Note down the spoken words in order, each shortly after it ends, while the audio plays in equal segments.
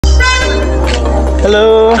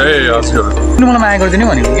Hello. Hey, how's it going? तिमीले मलाई माया गरिदिनु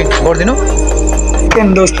भनेको के गरिदिनु Chicken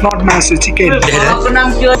does not masu chicken.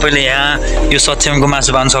 पहिले यहाँ यो सक्षमको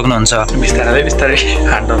मासु बान्न सक्नुहुन्छ बिस्तारै बिस्तारै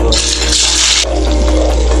handle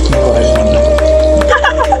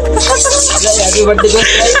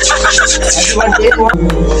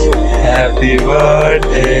Happy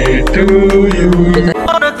birthday to you.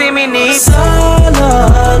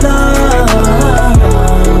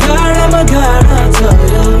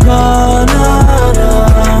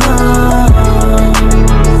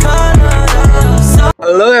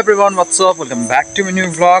 Hello everyone, what's up? Welcome back to my new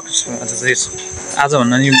vlog. आज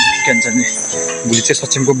भन्दा नि के भन्छ नि भोलि चाहिँ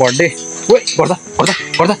सक्षमको बर्थडे ओइ गर्दा गर्दा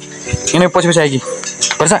गर्दा यहाँ पछि पछि आइकी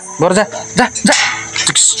गर्छ गर जा जा जा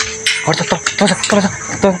गर्दा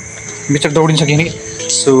त बिचक दौडिन सकिने कि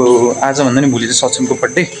सो आज भन्दा नि भोलि चाहिँ सक्षमको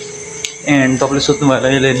बर्थडे एन्ड तपाईँले सोध्नु भयो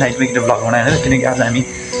यसले नाइटमा किन भ्लग बनाएन किनकि आज हामी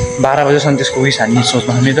 12 बजेसम्म त्यसको उइस हान्ने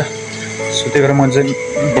सोचमा हामी त सो त्यही भएर म चाहिँ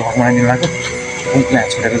भ्लग बनाइदिनु भएको उनले हात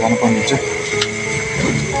छोडेर गर्नुपर्ने हुन्छ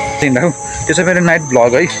त्यही राखौँ त्यसै फेरि नाइट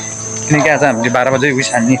भ्लग है किनकि आज हामीले 12 बजे उइस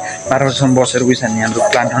हान्ने 12 बजेसम्म बसेर उइस हान्ने हाम्रो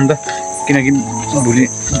प्लान छ नि त किनकि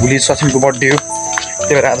भोलि सक्षमको बर्थडे हो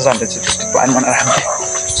त्यही भएर आज हामीले चाहिँ त्यस्तो प्लान बनाएर हामी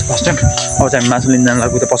फर्स्ट टाइम अब चाहिँ हामी मासु लिन जानु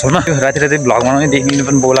लाग्यो त पसलमा राति राति भ्लग बनाउने देखिनु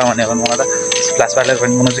पनि बोला भनेको मलाई त फ्ल्यास पार्लर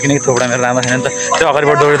पनि बनाउँछु किनकि थोपडा मेरो राम्रो छैन नि त त्यो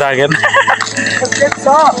अगाडिबाट दौडिँदा आएको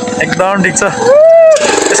एकदम ठिक छ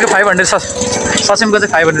त्यसको 500 सक्षमको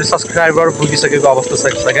चाहिँ 500 सब्सक्राइबर पुगिसकेको अवस्था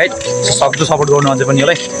छ गाइड सक्दो सपोर्ट गर्नु अझै पनि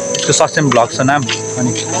होला त्यो सक्षम भ्लग छ नाम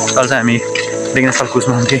अनि कल चाहिँ हामी देखिन साल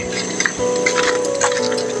कुसमा हुन्थ्यो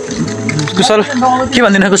कुशल के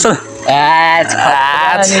भन्दिनँ कुशल आज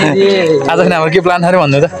हाम्रो के प्लान अरे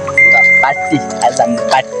भन्नु त पार्टी आज हाम्रो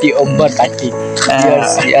पार्टी ओभर पार्टी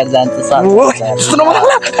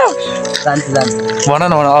भन न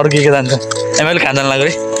अरू के जान्छ एमएल खान जानु लाग्यो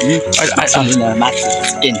है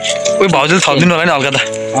भाउजूले थपिदिनु होला नि हल्का त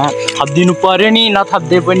थपिदिनु पर्यो नि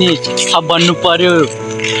नथप्दै पनि थप भन्नु पर्यो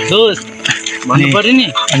दोस्त भन्नु पर्यो नि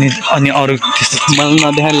अनि अरू त्यस्तो मलाई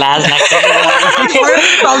नदेखाइ लाज लाग्छ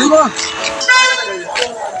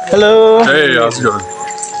hello Hey, how's it going?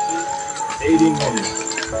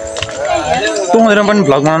 तँ भनेर पनि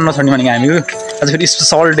भ्लग बनाउनु नछड्ने भनेको हामी आज फेरि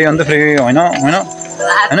स्पेसल डे अन्त फेरि होइन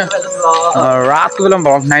रातको बेला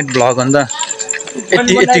भ्लग नाइट भ्लग अन्त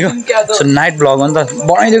यतिको नाइट भ्लग अन्त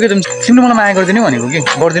बनाइदियो कि तिमीले मलाई माया गरिदिनु भनेको कि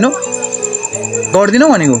गरिदिनु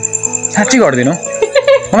भनेको साँच्चै गरिदिनु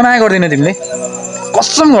मलाई माया गरिदिनु तिमीले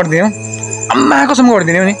कसम गरिदिनु आम्मा कसम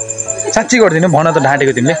गरिदिनु नि साँच्चै गरिदिनु भन त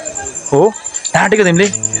ढाँटेको तिमीले हो ढाँटेको तिमीले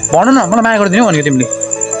भन न मलाई माया गरिदिनु भनेको तिमीले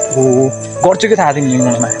हो गर्छु कि थाहा तिमीले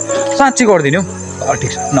मलाई माया साँच्चै गरिदिनु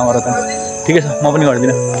ठिक छ नगर त ठिकै छ म पनि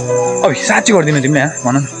गरिदिनु अब साँच्चै गरिदिनु तिमीले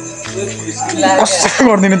भन न कसरी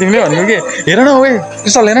गरिदिनु तिमीले भनेको कि हेर न ओए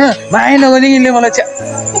कुशल हेर न माया नगरिदिनु मलाई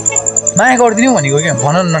माया गरिदिनु भनेको क्या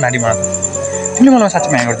भन न ढाँटी भन त तिमीले मलाई साँच्चै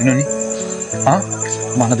माया गरिदिनु नि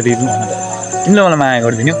भन त बेबी भन त तिमीले मलाई माया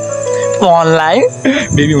गरिदिनु मलाई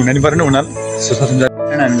बेबी हुन नि परेन हुन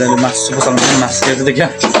हामीले मासु पसलमा मासु खेल्दै देख्यो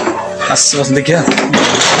मासु पसल देख्यो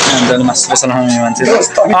हामीले मासु पसलमा मान्छे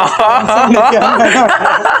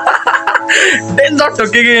डेन्जर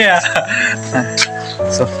ठोके कि यहाँ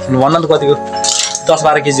सो भन त कतिको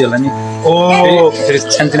 10-12 केजी होला नि फेरि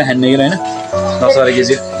सानोतिनो खाने कि होइन 10-12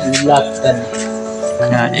 केजी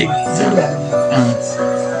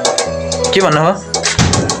के भन्नु हो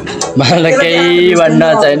मलाई केही भन्न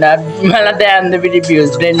छैन मलाई त्यहाँ अन्त फेरि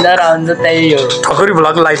भ्युज डेन्जर आउँछ त्यही हो ठकुरी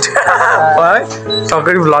भ्लग लाइट है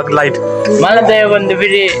ठकुरी भ्लग लाइट मलाई त्यही हो भने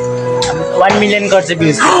फेरि 1 मिलियन गर्छ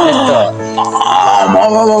भ्युज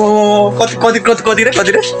त्यस्तो कति रे 1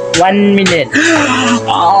 मिलियन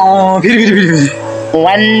फेरि 1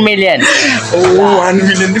 मिलियन 1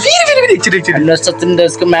 मिलियन फेरि एकचोटि सचिन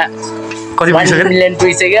दासकोमा कति 1 मिलियन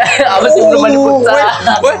पुगिसक्यो अब तिम्रो पनि पुग्छ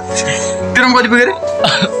तिम्रो कति पुग्यो रे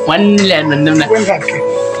 1 मिलियन भन्दिउँ न 2.5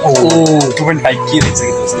 के रहेछ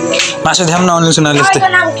मासु ध्यान नआउनु सुनाले जस्तै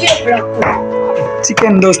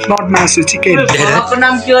Chicken does not masu chicken. आपको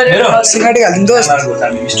नाम के हो रे सिंगाडी हालिदिनु दोस्त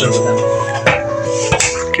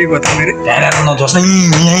के गर्छ मेरो यहाँ नजोस् न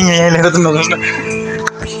यहाँ लेखेर त नजोस् न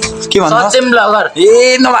के भन्नु सचिम ब्लगर ए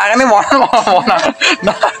नभाग नै भन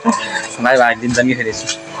भाइ दिन्छन् कि फेरि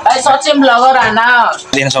भाइ सचिम ब्लगर हैन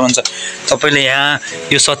दिन सक्नुहुन्छ तपाईले यहाँ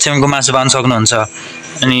यो सक्षमको मासु पाउन सक्नुहुन्छ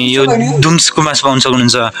अनि यो दुम्सको मासु पाउन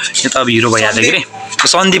सक्नुहुन्छ यो त अब हिरो भइहाल्यो के रे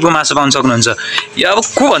सन्दीपको मासु पाउन सक्नुहुन्छ यो अब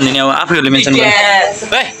को भन्दिने अब आफैहरुले मेन्सन गर्नु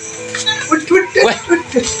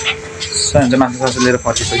सन्ज मासु सासु लिएर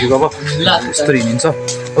फर्किसक्यो अब यस्तो हिँड्छ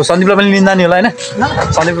ओ सन्दीपलाई पनि लिन जाने होला हैन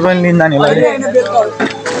सन्दीपलाई पनि लिन जाने होला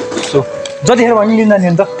सो जतिखेर पनि लिन जाने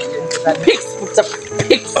हो नि त फिक्स पुग्छ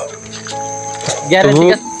फिक्स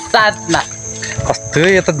ग्यारेन्टीका साथमा कस्तो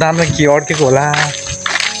यता दाममा के अड्केको होला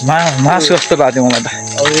मासु जस्तो लाग्यो मलाई त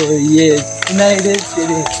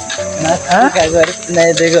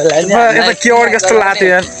यता के अड्के जस्तो लाग्थ्यो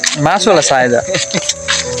यार मासु होला सायद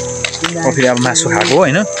फेरि अब मासु खाएको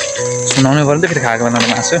होइन सुनाउनु पर्यो नि त फेरि खाएको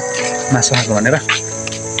बेलामा मासु खाएको भनेर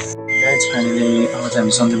हामीले अब चाहिँ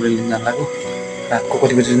हामी सन्दीप लिन जान लाग्यो रातको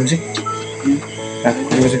कति बजी जुन चाहिँ रातको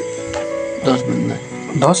कति बजी 10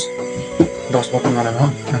 बज्नु मलाई हो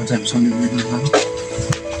अब चाहिँ हामी सन्दीप लिन जानु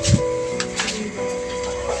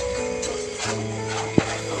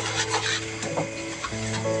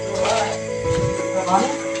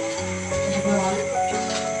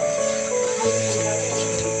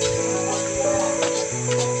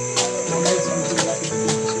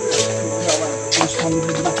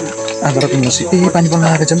आधा रात मसी पानी पर्न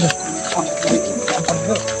लागेको छ नि त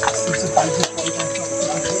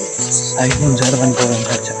आइफोन ज्यादा पानी पर्न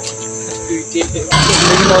लाग्छ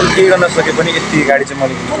लेकिन अरू केही गर्न सके पनि यति गाडी चाहिँ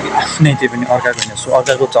मैले आफ्नै त्यही पनि अर्काको होइन सो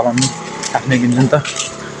अर्काको चलाउनु आफ्नै किन्छु नि त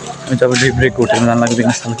अनि चाहिँ अब ब्रेक होटेलमा जान लाग्यो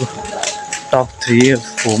 2 सालको टप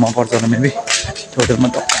 3-4 मा पर्छ होला मेबी त्यो होटेलमा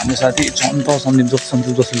त हाम्रो साथी छ नि त सन्दीप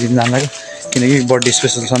जस्तो लिन जान लाग्यो किनकि बर्थडे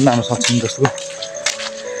स्पेसल छ नि त हाम्रो सक्छौँ जस्तो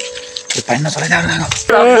पानी नचलाइरहेको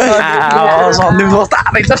सन्दीप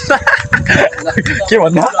जस्तो आएछ के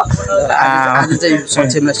भन्नु आज चाहिँ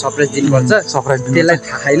सक्छमलाई सरप्राइज दिनुपर्छ सरप्राइज त्यसलाई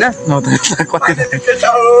थाहा छैन म त कति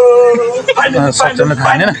सक्छमलाई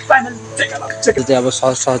थाहा छैन त्यो चाहिँ अब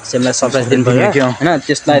सक्छमलाई सरप्राइज दिनुपर्छ हैन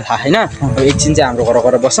त्यसलाई थाहा छैन अब एकछिन चाहिँ हाम्रो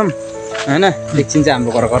घर बसौँ हैन एकछिन चाहिँ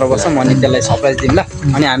हाम्रो घर बसौँ अनि त्यसलाई सरप्राइज दिउँला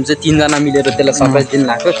अनि हामी चाहिँ 3 जना मिलेर त्यसलाई सरप्राइज दिन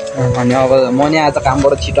लाग्यो अनि अब म नि आज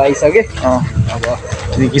कामबाट छिटो आइसके अब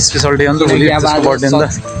स्पेशल डे हो नि त भोलि त्यसको बर्थडे नि त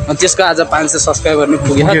त्यसको आज 500 सब्स्क्राइबर नि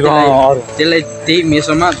पुग्यो त्यसलाई त्यही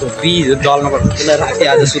मेसोमा धोपी दल्न पर्छ त्यसलाई राति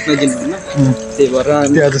आज सुत्न दिनु हैन त्यही भएर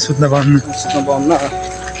आज सुत्न पाउनु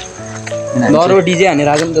नरो डिजे हानेर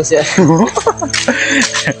आज पनि दस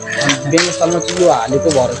बेङस्थलमा चुलो हालेको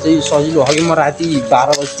भएर चाहिँ सजिलो हो कि म राति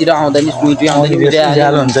 12 बजीतिर आउँदा नि सुइटी आउँदा नि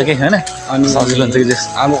ज्यालो हुन्छ कि हैन अनि सजिलो हुन्छ कि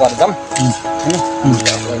हाम्रो घर जाम हैन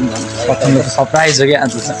सरप्राइज हो कि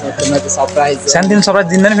आज चाहिँ सरप्राइज सानोतिनो सरप्राइज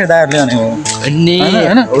दिँदैन फेरि दाइहरुले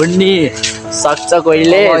भनेको नि सक्छ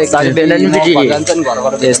कोहीले सक्दैन नि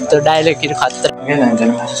फेरि यस्तो डायलगहरु खतरा के जान्छ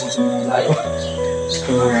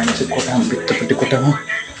सो हामी चाहिँ कोठामा भित्रपट्टि कोठामा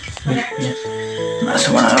मासु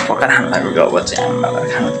बनाएर पकाएर खान लाग्यो गाउँ चाहिँ आमालाई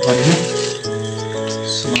खानु पर्यो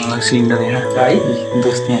सिलिन्डर हेर है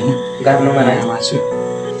बस्ने होइन गाड्नु बनायो मासु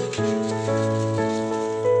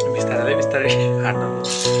बिस्तारै बिस्तारै हाट्नु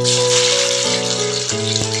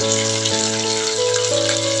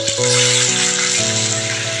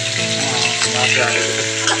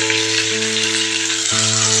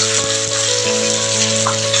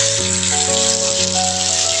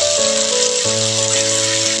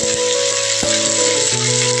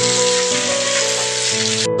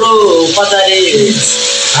कतारे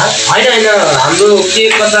होइन हाम्रो के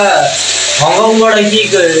कता हङकङबाट कि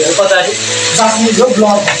कता जापानिज हो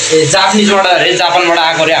ब्लग ए जापानिजबाट अरे जापानबाट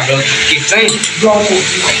आएको अरे हाम्रो केक चाहिँ ब्लग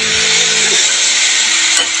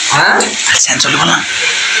सानो बोला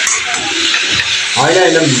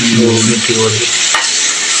होइन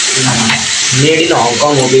मेड इन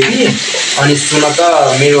हङकङ हो बेबी अनि सुन त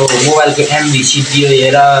मेरो मोबाइलको एमबी सिपियो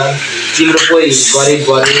हेर तिम्रो कोही गरिब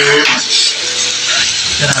गर्यो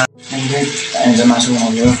मासु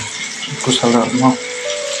बनाउँयो कुशल र म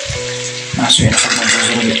मासु हेर्नु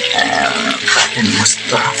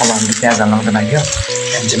मस्त अब हामीले प्याज हाल्नको लागि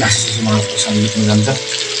चाहिँ मासु मलाई पसन्द जान्छ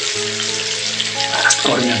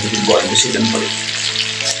गरमको सिजन पऱ्यो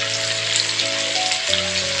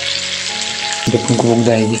देख्नुको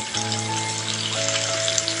पुग्दाखेरि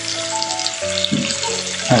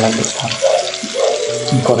लाग्दो छ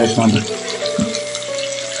कराइमा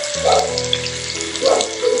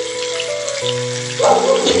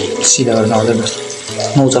सिधा गरेर आउँदै बस्छ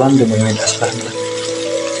नौचला नि त्यो भयो मैले जस्तो लाग्छ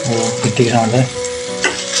बित्तिकै आउँदै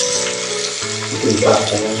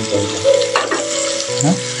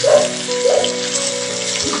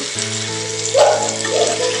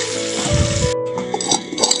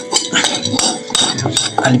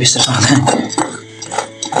अलि बिस्तारै आउँदै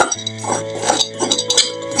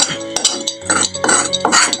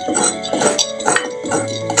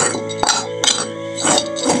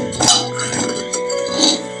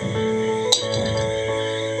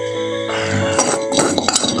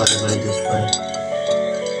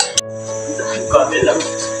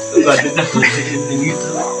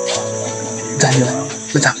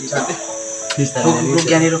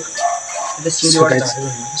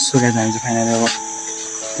सुगाइ जान्छ फाइनली अब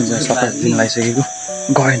सबै दिन लगाइसकेको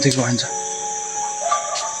गइन्छ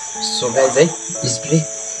सुगाइ चाहिँ स्प्रे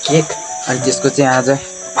केक अनि त्यसको चाहिँ आज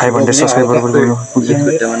 500 सब्स्क्राइबर पुग्यो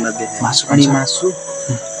मासु अनि मासु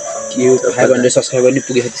के हो 500 सब्स्क्राइबर नि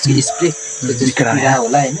पुगेछ त्यसको स्प्रे त्यो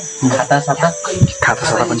होला हैन खाता साता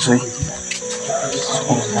पनि छ है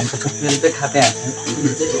त्यसले खाते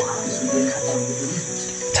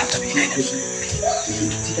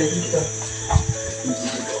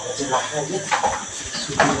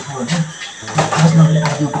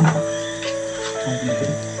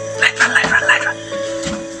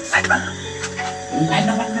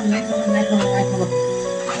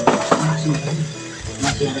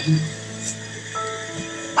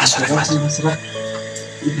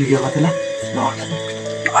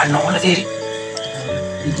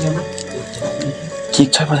केक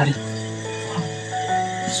छ पछाडि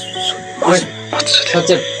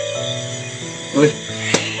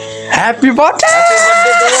happy birthday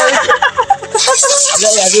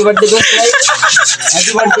Happy birthday dost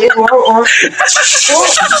Happy birthday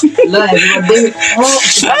la happy birthday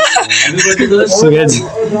dost सुगेज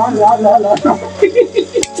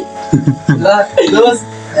la dost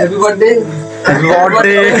happy birthday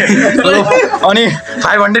अनि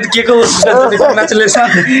 500 के को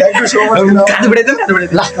congratulations thank you so much खानु पड्दैन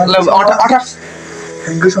ल 18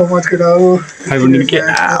 थ्याङ्क यू सो मच केटा हो 500 के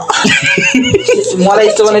मलाई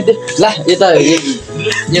यस्तो बनाइदे ल यता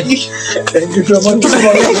thank you so much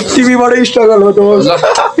टिभीबाट struggle हो दोस्त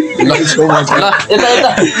ल यता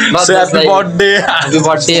ह्यापी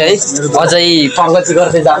बर्थडे है अझै पंकज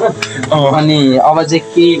गर्दै जानु अनि अब चाहिँ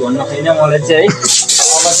के भन्नु छैन मलाई चाहिँ है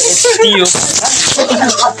अब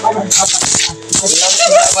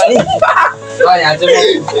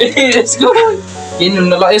चाहिँ यति हो किन्नु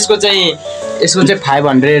ल यसको चाहिँ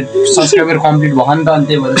 500 सब्स्क्राइबर कम्प्लिट भयो नि त अनि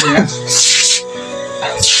त्यही भएर चाहिँ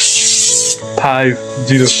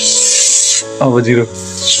 50 अब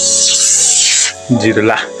 0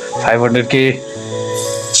 ला 500 के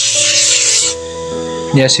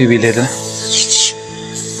यस यु विल हेर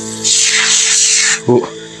हो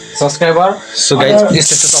सब्स्क्राइबर सो गाइस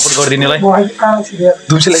यस्तो सपोर्ट गरिदिनुलाई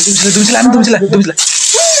दुम्सीलाई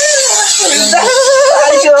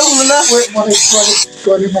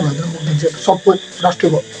सबै राष्ट्रिय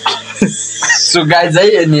भयो सो गाइस है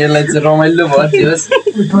अनि यसलाई चाहिँ रमाइलो भयो त्यस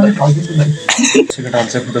सेकेन्ड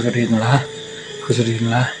हाल्छ फोटोसोट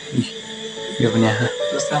खिच्नुला यो पनि यहाँ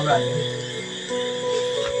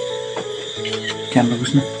क्यामेरा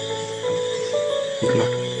बुझ्नु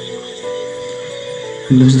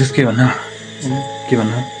दुम्सी के भन्नु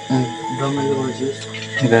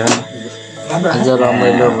आज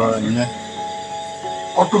रमाइलो भयो होइन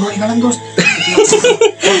अटो निकाल्नु दोस्त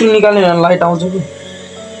फोटो निकाल्ने लाइट आउँछ कि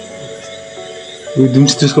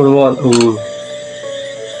दुम्सी त्यसको बल ओ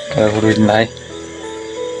क्या रुइनलाई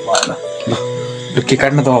ल के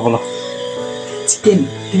काट्न त अब ल चिकन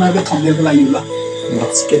तिमीहरूको थम्बनेलको लागि ल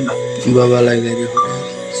चिकन ल बाबालाई गरे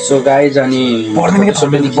सो गाइज अनि पर्दैन के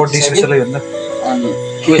थम्बनेल बर्थडे स्पेशल भन्दा अनि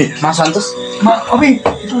के मासु हाल्छस् अबे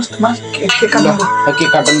दोस्त मा के काट्नु के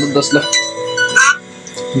काट्नु दोस् ल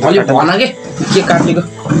अलि भन के काट्नेको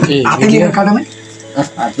ए भिडियो काट्मै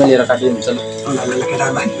हातमा लिएर काट्यो हुन्छ ल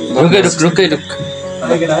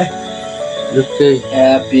रुकै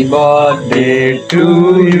happy birthday to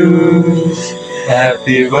you.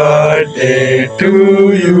 Happy birthday to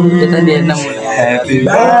you. Happy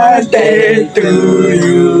birthday to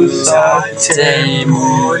you. Sakshyam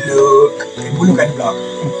muluk. Blue काट ब्लग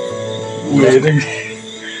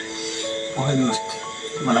ओए दोस्त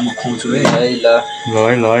मलाई म खुवाउँछु है ल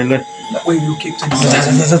ल ओए यो केक चाहिँ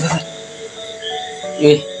ए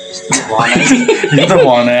यो त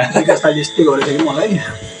भन विकास भाइले यस्तै गरेको थियो कि मलाई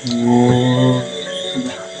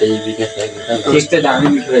त्यही विकास केक चाहिँ दामी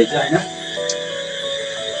मिठो रहेछ होइन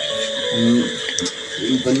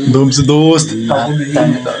दुम्सी दोस्त ल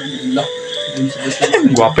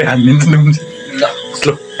घपै हान्दिन्छ दुम्सी ल ल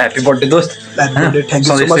ह्यापी बर्थडे दोस्त थ्याङ्क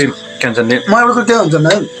यू सो मच के भन्छ नि म एउटा के हुन्छ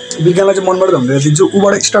भने विज्ञानलाई चाहिँ मनबाट धम्दै दिन्छु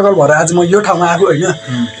उबाट स्ट्रगल भएर आज म यो ठाउँमा आएको होइन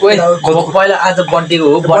पहिला आज बर्थडेको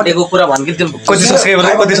हो बर्थडेको कुरा भन्के त्यो कति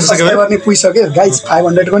सब्स्क्राइबर नि पुगिसक्यो गाइज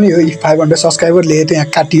 500 को नि हो 500 सब्स्क्राइबरले त्यहाँ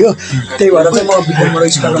काटियो त्यही भएर चाहिँ म विज्ञानबाट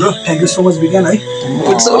स्ट्रगल हो थ्याङ्क यू सो मच विज्ञान है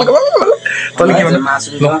तैँले के भन्नु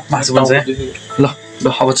ल मासु भन्छ ल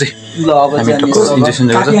अब चाहिँ ल अब हामी टक्क इन्जेक्सन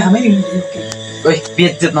काटी दिएको हामी ओइ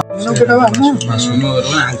पेट चाहिँ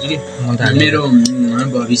छ मेरो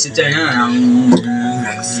भविष्य चाहिँ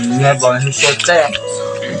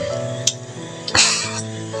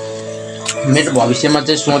मेरो भविष्यमा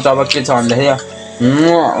चाहिँ सोच अब के छ भन्दाखेरि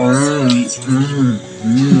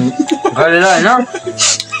गरेर होइन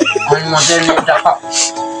अनि म चाहिँ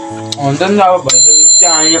हुन्छ नि अब भइसकेपछि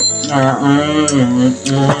चाहिँ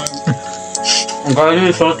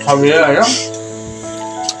गरेर सोच छ होइन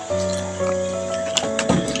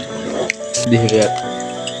देखेको यार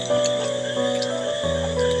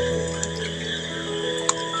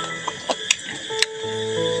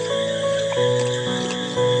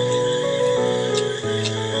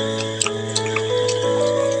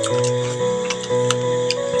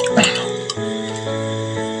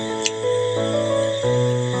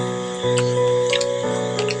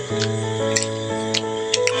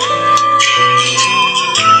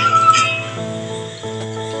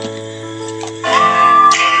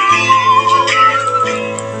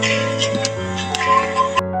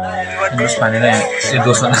दोस्त भनेर यो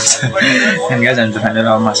दोस्त बनाएको छ त्यहाँदेखि गाइज हामी भनेर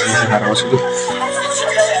अब मासु खाएर बसेको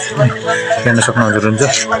हेर्न सक्नुहुन्छ हुन्छ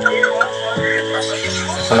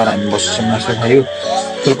कलर हामी बस्छौँ मासु खायो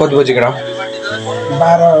त्यो कति बजी केटा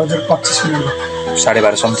 12:25 मिनट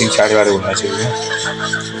 12:30 समथिङ 12:30 हुन चाहिँ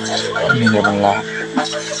निन्द्रा पनि ला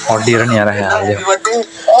हड्डी र नि यहाँ राखेर हाल्यो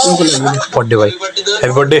बर्थडे भाइ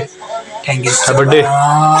happy birthday thank you happy birthday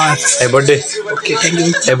happy birthday okay thank you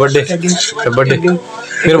happy birthday happy birthday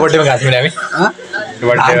मेरो बर्थडेमा घाँस मिले हामी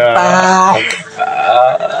बर्थडे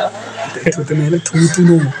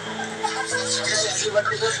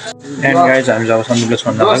एन्ड गाइज हामी जब सन्दीपले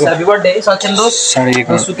छोड्न लाग्यो ह्याप्पी बर्थडे सक्षम दोस्त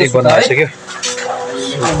 1:30 बज्न आइसक्यो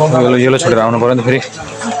यसलाई छोडेर आउनु पऱ्यो नि त फेरि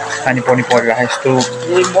पानी पनि परिरहेको यस्तो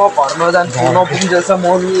म घरमा जान्छु नपुग्छ म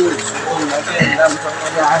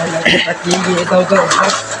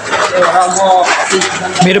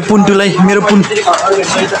मेरो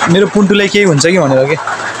पुन्टुलाई केही हुन्छ कि भनेर के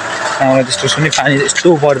त्यस्तो सुनि पानी यस्तो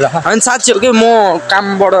परिरहेको अनि साँच्ची हो कि म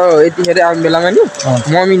कामबाट यतिखेर आउने बेलामा नि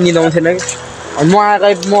मम्मी निदाउँथेन कि म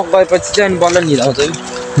गएपछि चाहिँ अनि बल्ल निदाउँछ कि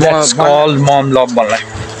कल मम लभ भन्लाई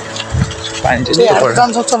पानी चाहिँ यस्तो परिरहेको जान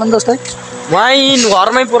सक्छ होला नि जस्तै वाइन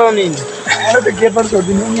घरमै पुऱ्याउने गेटबाट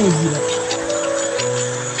छोडिदिनु नि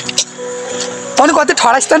अनि कति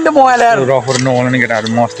ठडाइस् नि त मोबाइल यार रफर नहोला नि केटाहरू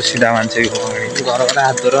मस्त सिधा मान्छे घरबाट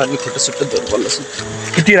हात धोएर अनि खुट्टा सुट्टा धोएर बल्ल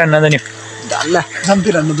यति रान्न जाने धान्न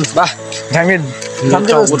जाम्तिर हान्नु दोस्त बा झामी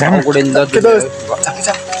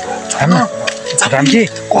झाम्की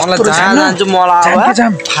जान्छु मलाई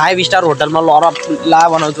 5 स्टार होटलमा लर ला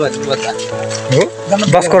बनाउँछु भन्छु हो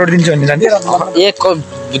 10 करोड दिन्छु भन्ने जान्थे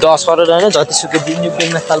 10 करोड होइन जतिसुकै दिन्छु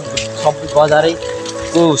बेङ्गस्थल सबै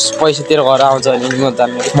बजारैको पैसा तेरो घर आउँछ भने म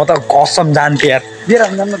जान्नु म त कसम जान्थेँ यार लिएर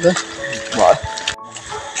जानु त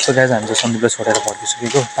सो गाइज हामी चाहिँ सन्दीपलाई छोडेर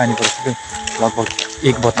फर्किसकेको पानी परिसक्यो लगभग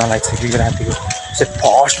 1 बज्न लागिसक्यो रातिको चाहिँ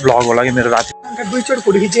फर्स्ट ब्लग होला कि मेरो राति दुईचोटि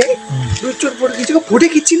फोटो खिचेँ दुईचोटि फोटो खिचेको फोटो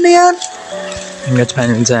खिचिन्न यार गाइज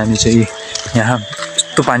फाइनली चाहिँ हामी चाहिँ यहाँ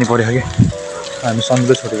यस्तो पानी पऱ्यो कि हामी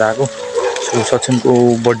सन्दीपलाई छोडेर आएको सो सक्षमको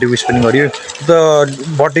बर्थडे विस पनि गरियो त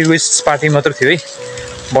बर्थडे विस पार्टी मात्र थियो है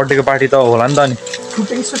बर्थडेको पार्टी त होला नि त अनि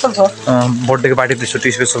स्पेसल छ बर्थडेको पार्टी त्यस्तो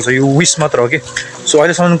स्पेसल छ यो विस मात्र हो कि सो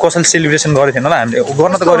अहिलेसम्म कसैले सेलिब्रेसन गरेको थिएन ल हामीले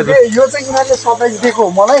गर्न त गरेको यो चाहिँ यिनीहरूले सरप्राइज दिएको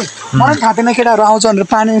मलाई थाहा थिएन केटाहरू आउँछ भनेर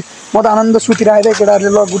पानी म त आनन्द सुतिरहेको थिएँ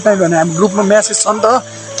केटाहरूले ल गुड नाइट भने हामी ग्रुपमा मेसेज छ नि त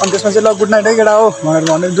अनि त्यसमा चाहिँ ल गुड नाइट है केटा हो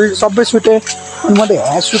भनेर दुई सबै सुतेँ अनि म त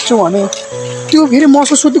सुत्छु भने त्यो फेरि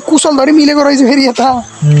मसो सुत्यो कुशलधरि मिलेको रहेछ फेरि यता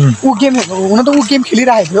ऊ गेम हुन त ऊ गेम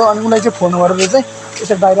खेलिरहेको थियो अनि उसलाई चाहिँ फोन गरेर चाहिँ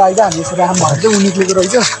यसरी बाहिर आइज हामी यसरी आम भनेर चाहिँ ऊ निक्लेको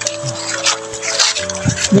रहेछ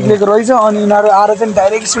अनि यिनीहरू आएर चाहिँ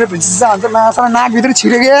डाइरेक्ट स्प्रे भिजिन्छ भन्छ माछा नाकभित्र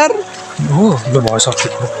छिरेको यार हो लु भइसक्यो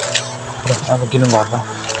अब किन घरमा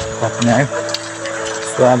पनि आयो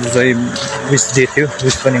सो अब चाहिँ विस डे थियो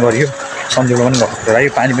विस पनि गरियो सन्डेको पनि घर आयो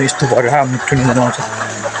पानी पनि यस्तो पऱ्यो मिठो निन्द्रा आउँछ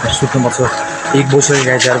सुत्नुपर्छ 1 बजी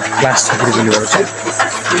गाई चाहिँ क्लास छ फेरि भोलि गर्छ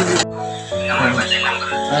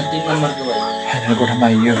कोठामा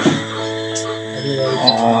आइयो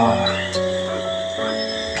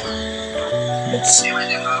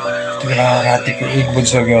रातिको 1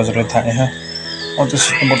 बजिसक्यो हजुरलाई थाहा होइन अझ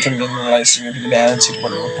सुत्नुपर्छ गेम लगाइसक्यो बिहान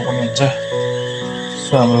छिटपट उठ्नु पनि हुन्छ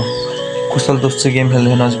सो हाम्रो कुशल दोस्त चाहिँ गेम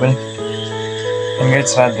खेल्दैन अझ पनि गाइज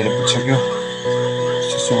रात धेरै पुगिसक्यो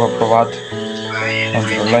शुभ प्रभात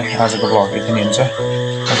हजुरहरूलाई आजको ब्लग यति नै हुन्छ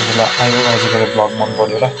हजुरहरूलाई आयो आजको ब्लग मन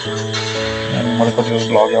पऱ्यो होला मैले कति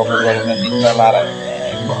ब्लग अपलोड गरेर निन्द्रा लाएर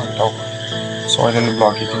सो अहिलेको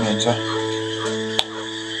ब्लग यति नै हुन्छ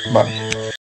बाई